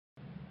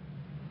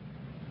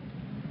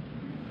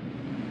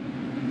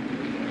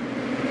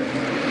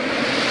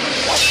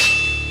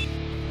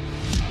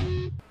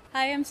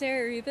Hi, I'm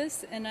Sarah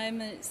Arribas, and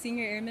I'm a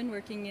senior airman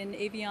working in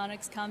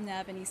Avionics, Comm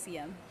Nav, and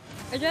ECM.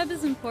 Our job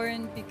is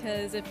important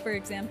because if, for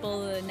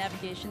example, the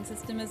navigation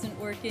system isn't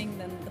working,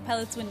 then the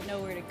pilots wouldn't know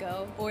where to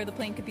go, or the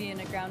plane could be in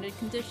a grounded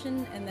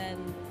condition, and then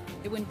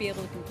it wouldn't be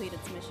able to complete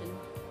its mission.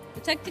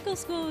 The technical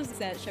school was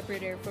at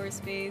Shepherd Air Force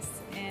Base,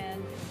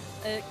 and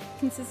it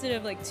consisted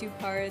of like two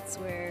parts,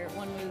 where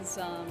one was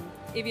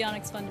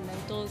avionics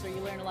fundamentals, where you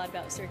learn a lot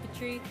about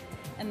circuitry,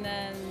 and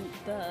then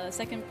the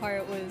second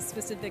part was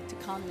specific to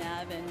Comm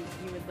Nav, and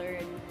you would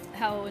learn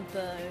how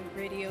the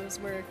radios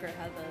work or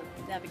how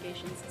the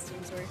navigation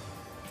systems work.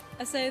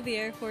 Outside of the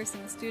Air Force,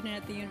 I'm a student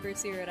at the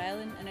University of Rhode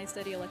Island, and I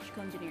study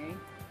electrical engineering.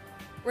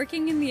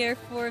 Working in the Air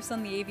Force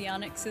on the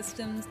avionics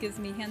systems gives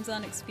me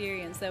hands-on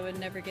experience that I would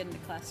never get in the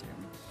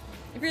classroom.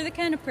 If you're the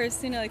kind of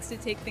person who likes to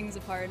take things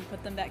apart and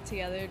put them back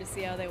together to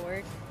see how they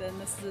work, then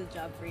this is a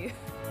job for you.